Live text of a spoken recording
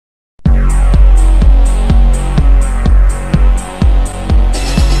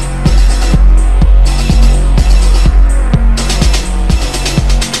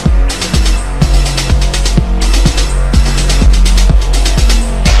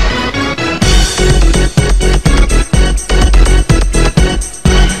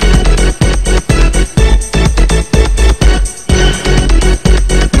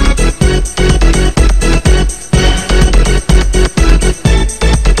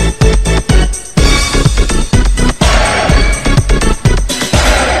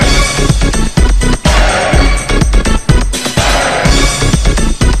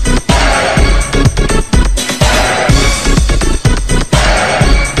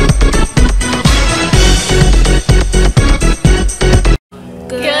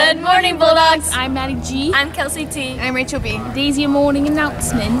Bulldogs. I'm Maddie G. I'm Kelsey T. And I'm Rachel B. Daisy morning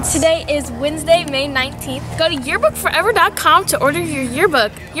announcements. Today is Wednesday, May 19th. Go to yearbookforever.com to order your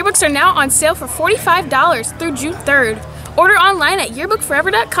yearbook. Yearbooks are now on sale for $45 through June 3rd. Order online at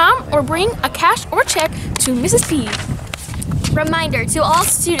yearbookforever.com or bring a cash or check to Mrs. P. Reminder to all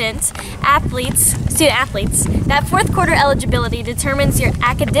student athletes, that fourth quarter eligibility determines your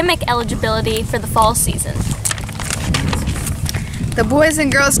academic eligibility for the fall season. The boys and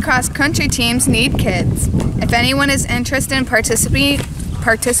girls cross country teams need kids. If anyone is interested in participating,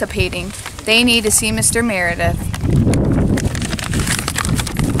 they need to see Mr. Meredith.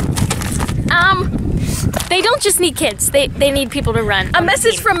 They don't just need kids, they need people to run. A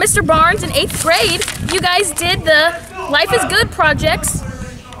message from Mr. Barnes in 8th grade. You guys did the Life is Good projects.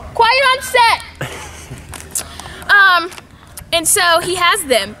 Quiet on set! And so he has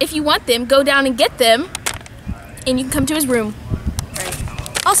them. If you want them, go down and get them, and you can come to his room.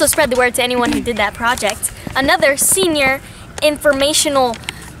 Also spread the word to anyone who did that project. Another senior informational,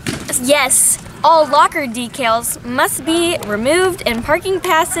 yes, all locker decals must be removed and parking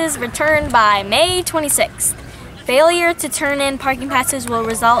passes returned by May 26th. Failure to turn in parking passes will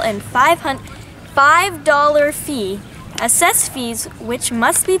result in $5 fee, assessed fees which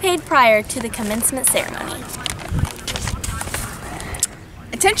must be paid prior to the commencement ceremony.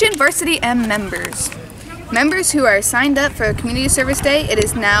 Attention Varsity M members. Members who are signed up for Community Service Day, it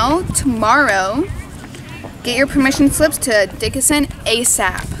is now tomorrow. Get your permission slips to Dickinson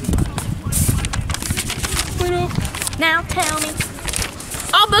ASAP. Now tell me.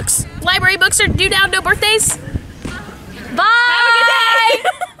 All books, library books are due down, no birthdays. Bye! Have a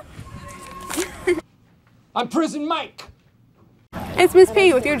good day! I'm Prison Mike. It's Miss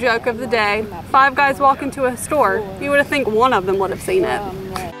P with your joke of the day. 5 guys walk into a store. You would think one of them would have seen it.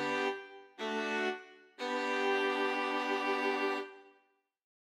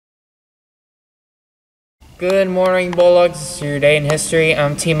 Good morning, Bulldogs. This is your day in history.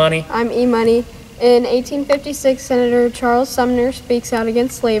 I'm T-Money. I'm E-Money. In 1856, Senator Charles Sumner speaks out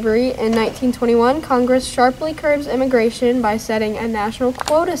against slavery. In 1921, Congress sharply curbs immigration by setting a national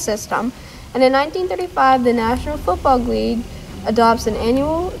quota system. And in 1935, the National Football League adopts an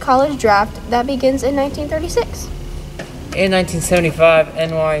annual college draft that begins in 1936. In 1975,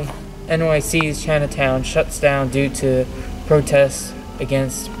 NYC's Chinatown shuts down due to protests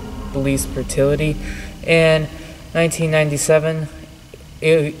against police brutality. In 1997,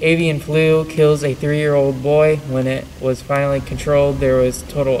 avian flu kills a 3-year-old boy. When it was finally controlled, there was a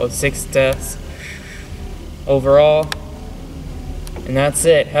total of 6 deaths overall. And that's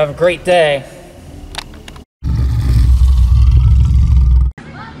it. Have a great day.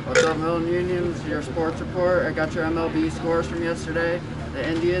 What's up, Milton-Union? This is your sports report. I got your MLB scores from yesterday. The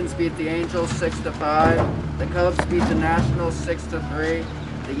Indians beat the Angels 6-5. The Cubs beat the Nationals 6-3.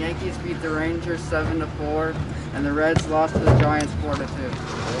 The Yankees beat the Rangers 7-4. And the Reds lost to the Giants 4-2.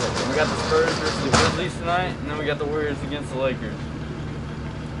 We got the Spurs versus the Grizzlies tonight, and then we got the Warriors against the Lakers.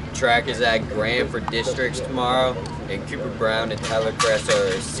 Track is at Graham for districts tomorrow, and Cooper Brown and Tyler Kress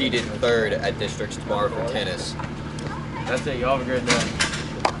are seated 3rd at districts tomorrow for tennis. That's it. Y'all have a great day.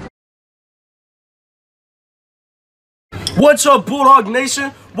 What's up, Bulldog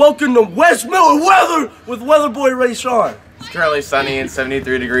Nation? Welcome to West Miller Weather with Weather Boy Ray Sean. It's currently sunny and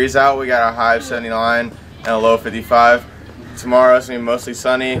 73 degrees out. We got a high of 79 and a low of 55. Tomorrow it's going to be mostly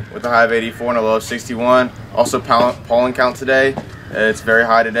sunny with a high of 84 and a low of 61. Also pollen count today. It's very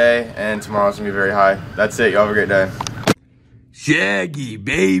high today, and tomorrow's going to be very high. That's it. Y'all have a great day. Shaggy,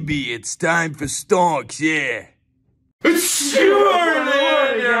 baby, it's time for stonks, yeah. It's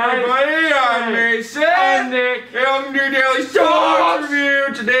everybody. I'm Mason. I'm Nick. And I'm your daily stonks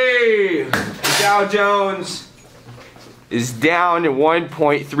review today. The Dow Jones is down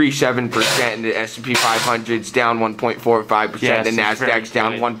 1.37%, and the S&P 500's down 1.45%, yes, the Nasdaq's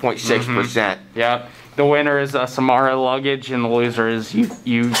down 1.6%. Yep. The winner is Samara Luggage, and the loser is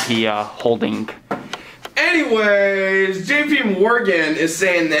UP Holding. Anyways, JP Morgan is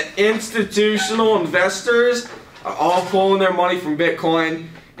saying that institutional investors are all pulling their money from Bitcoin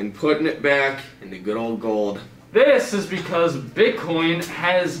and putting it back into good old gold. This is because Bitcoin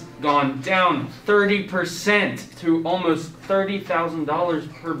has gone down 30% to almost $30,000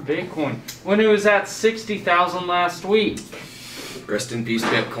 per Bitcoin when it was at $60,000 last week. Rest in peace,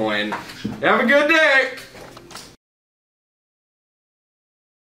 Bitcoin. Have a good day!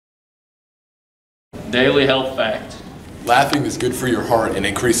 Daily health fact. Laughing is good for your heart and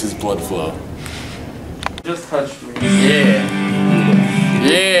increases blood flow. Just touched me. Yeah.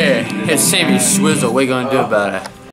 Yeah. Hit Sammy Swizzle. What you gonna do about it?